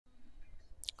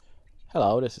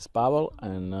Hello, this is Pavel,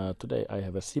 and today I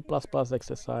have a C++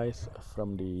 exercise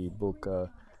from the book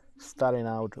Starting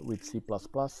Out with C++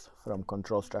 from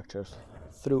Control Structures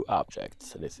through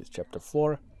Objects. This is chapter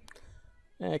 4,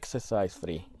 exercise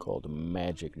 3, called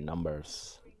Magic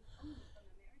Numbers.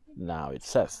 Now it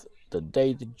says the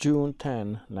date June 10,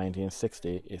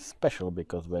 1960 is special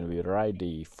because when we write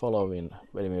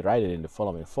it in the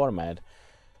following format,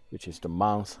 which is the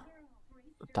month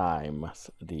times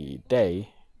the day,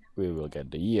 we will get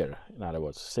the year. In other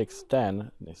words, 610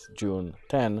 is June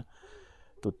 10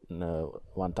 to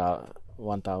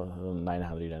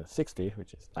 1960,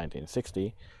 which is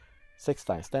 1960. 6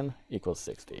 times 10 equals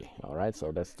 60. All right,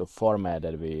 so that's the format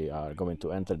that we are going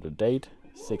to enter the date,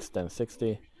 6, 10,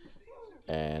 60,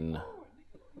 and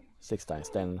 6 times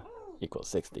 10 equals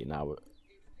 60. Now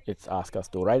it's asked us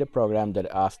to write a program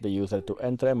that asks the user to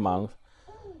enter a month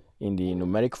in the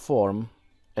numeric form,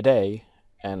 a day,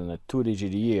 and a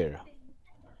 2-digit year.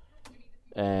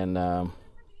 And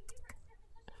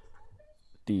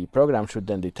the program should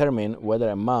then determine whether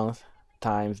a month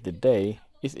times the day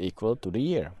is equal to the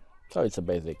year. So it's a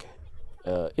basic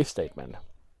if statement.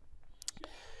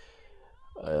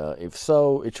 If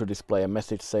so, it should display a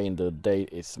message saying the date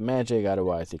is magic,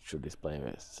 otherwise it should display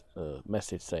a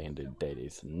message saying the date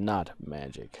is not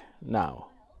magic. Now,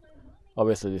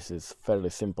 obviously this is fairly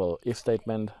simple if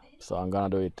statement, so I'm gonna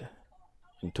do it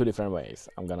in two different ways.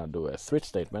 I'm gonna do a switch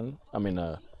statement,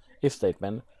 if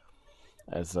statement,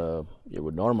 as you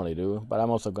would normally do, but I'm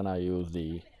also gonna use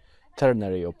the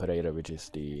ternary operator, which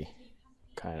is the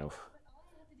kind of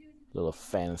little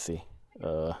fancy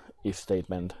if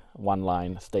statement,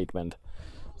 one-line statement.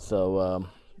 So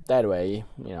that way,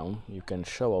 you can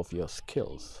show off your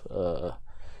skills,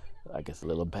 I guess, a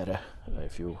little better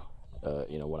if you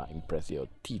want to impress your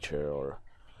teacher or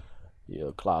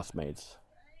your classmates.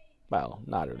 Well,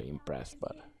 not really impressed,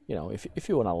 but if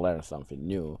you want to learn something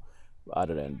new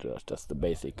other than just the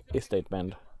basic if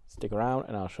statement, stick around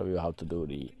and I'll show you how to do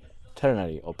the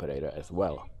ternary operator as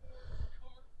well.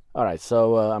 Alright,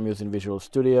 so I'm using Visual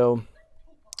Studio.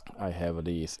 I have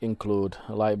this include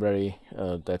library,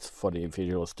 that's for the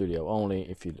Visual Studio only.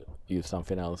 If you use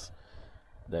something else,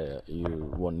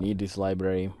 you won't need this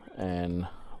library. And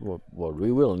what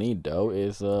we will need though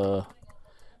is the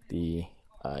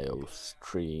IO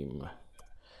stream,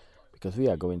 because we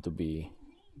are going to be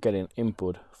getting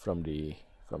input from the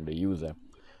user,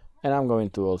 and I'm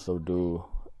going to also do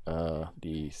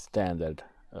the standard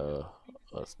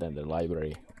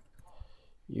library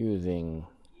using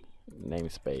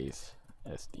namespace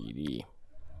std.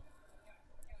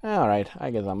 All right,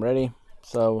 I guess I'm ready.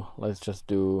 So let's just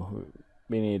do.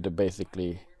 We need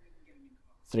basically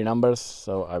 3 numbers,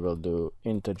 so I will do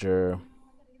integer,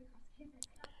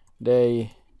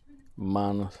 day,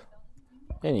 month,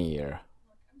 and year.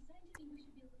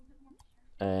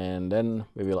 And then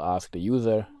we will ask the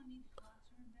user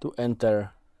to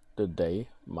enter the day,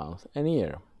 month, and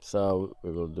year. So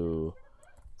we will do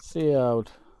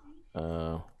cout,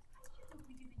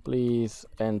 please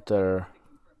enter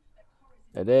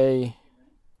a day,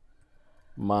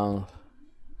 month,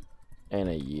 and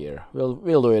a year.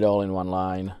 We'll do it all in one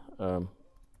line,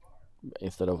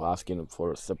 instead of asking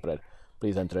for separate.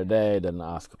 Please enter a day, then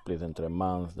ask please enter a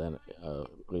month, then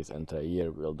please enter a year.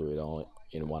 We'll do it all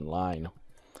in one line.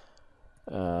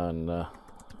 And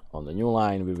on the new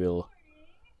line, we will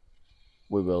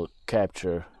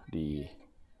capture the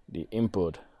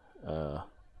input.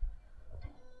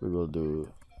 We will do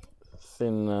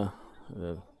thin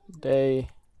day,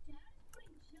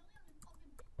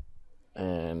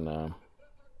 and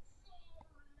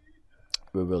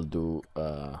we will do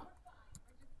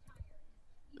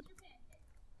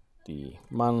the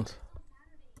month,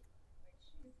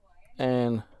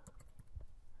 and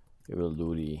we will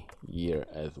do the year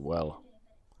as well.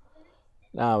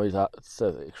 Now it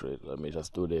says, actually, let me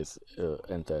just do this,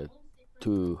 enter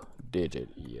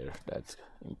 2-digit year. That's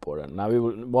important. Now we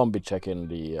won't be checking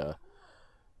the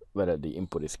whether the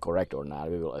input is correct or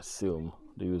not. We will assume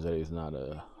the user is not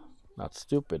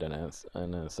stupid and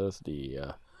answers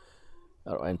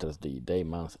or enters the day,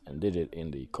 month, and digit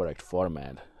in the correct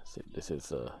format. See, this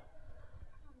is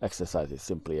exercise is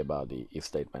simply about the if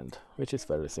statement, which is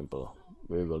very simple.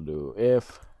 We will do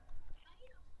if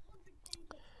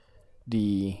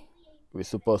we're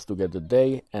supposed to get the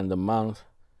day and the month.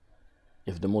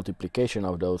 If the multiplication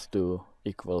of those two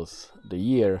equals the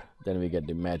year, then we get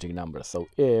the magic number. So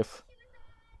if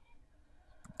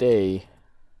day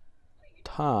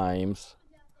times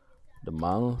the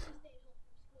month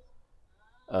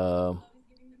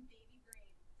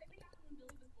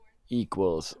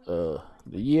equals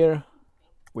the year,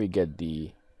 we get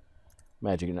the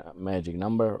magic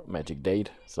number, magic date,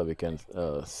 so we can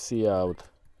see out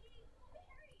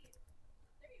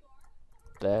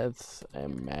that's a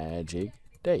magic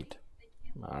date.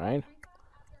 All right,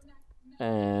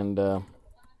 and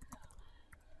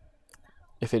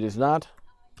if it is not,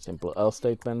 simple else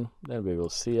statement, then we will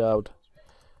see out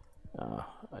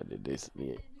I did this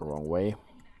the wrong way.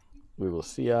 We will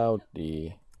see out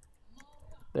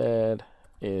that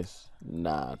is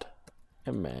not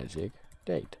a magic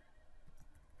date.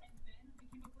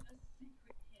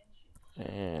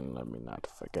 And let me not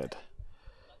forget.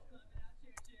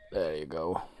 There you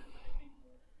go.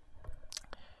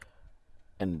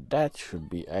 And that should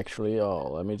be actually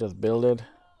all. Let me just build it.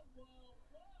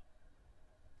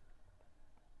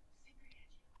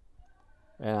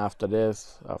 And after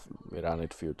this, after we run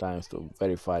it a few times to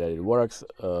verify that it works,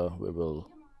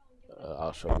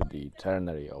 I'll show you the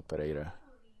ternary operator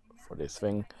for this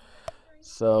thing.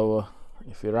 So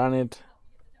if you run it,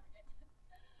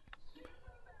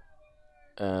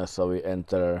 so we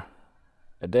enter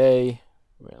a day.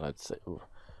 Well, let's say,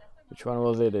 which one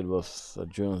was it? It was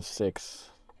June 6,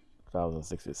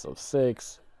 2060, so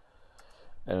 6.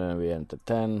 And then we enter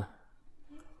 10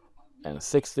 and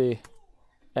 60.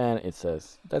 And it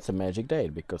says that's a magic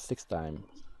date because 6 times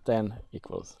 10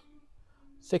 equals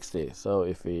 60. So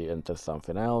if we enter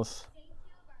something else,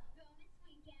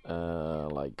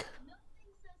 like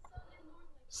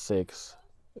 6,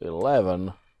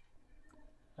 11,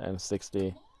 and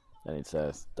 60, then it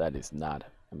says that is not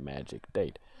a magic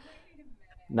date.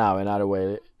 Now another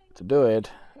way to do it,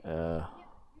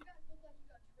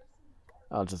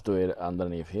 I'll just do it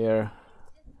underneath here.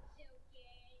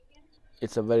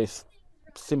 It's a very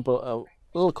simple, a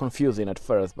little confusing at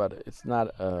first, but it's not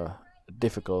a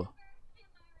difficult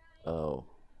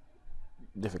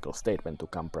statement to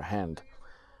comprehend.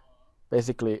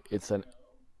 Basically, it's a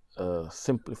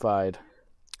simplified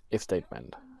if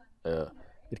statement.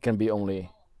 It can be only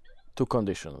 2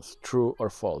 conditions, true or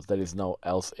false. There is no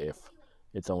else if.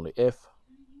 It's only if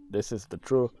this is the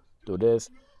true, do this,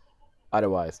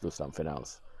 otherwise do something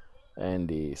else. And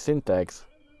the syntax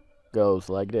goes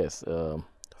like this.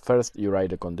 First you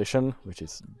write a condition, which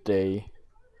is day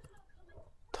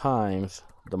times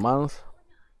the month.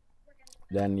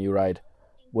 Then you write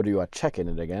what you are checking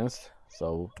it against.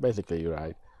 So basically you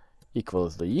write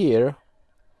equals the year.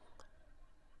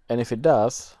 And if it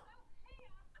does,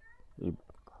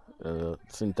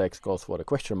 syntax calls for a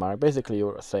question mark. Basically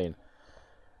you're saying,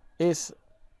 is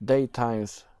day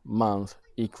times month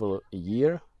equal a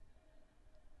year?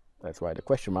 That's why the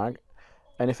question mark.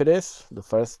 And if it is, the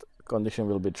first condition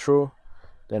will be true,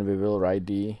 then we will write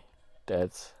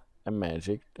that's a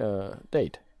magic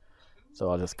date. So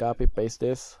I'll just copy paste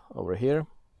this over here.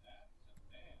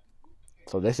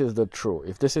 So this is the true.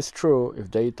 If this is true, if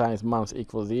day times month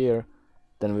equals year,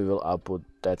 then we will output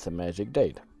that's a magic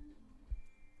date.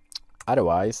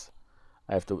 Otherwise,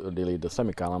 I have to delete the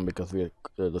semicolon because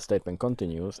the statement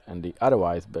continues, and the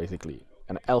otherwise, basically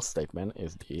an else statement,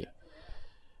 is the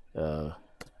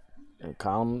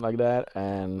column like that,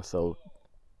 and so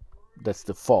that's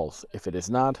the false. If it is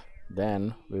not,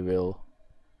 then we will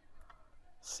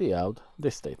see out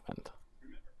this statement.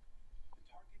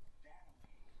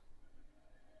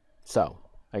 So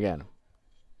again,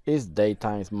 is day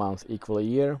times month equal a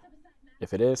year?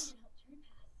 If it is,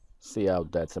 see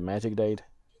out that's a magic date.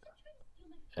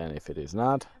 And if it is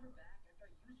not,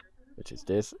 which is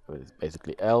this, which is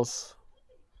basically else,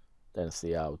 then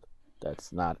see out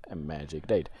that's not a magic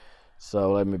date.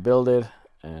 So let me build it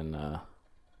and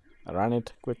run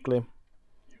it quickly.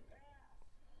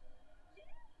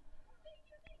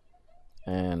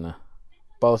 And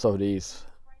both of these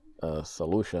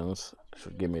solutions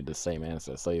should give me the same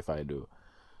answer. So if I do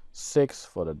 6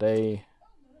 for the day,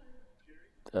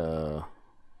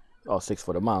 6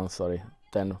 for the month, sorry,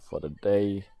 10 for the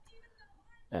day,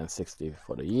 and 60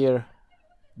 for the year,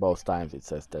 both times it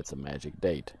says that's a magic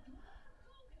date.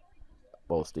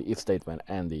 Both the if statement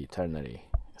and the ternary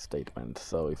statement.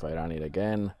 So if I run it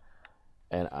again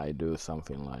and I do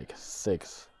something like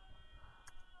 6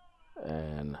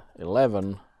 and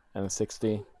 11 and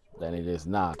 60, then it is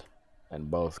not, and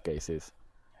both cases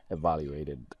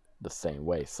evaluated the same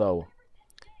way. So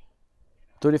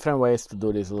 2 different ways to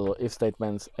do these little if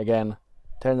statements. Again,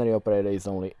 ternary operator is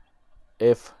only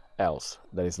if else.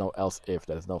 There is no else if.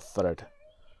 There is no third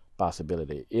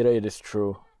possibility. Either it is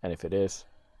true, and if it is,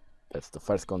 that's the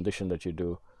first condition that you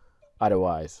do.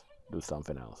 Otherwise, do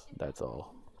something else. That's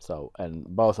all. So, and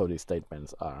both of these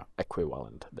statements are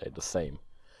equivalent. They're the same,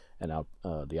 and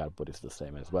the output is the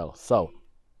same as well. So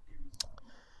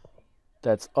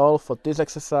that's all for this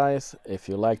exercise. If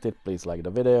you liked it, please like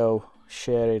the video,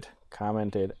 share it,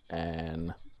 comment it,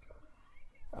 and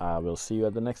I will see you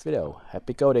at the next video.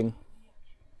 Happy coding!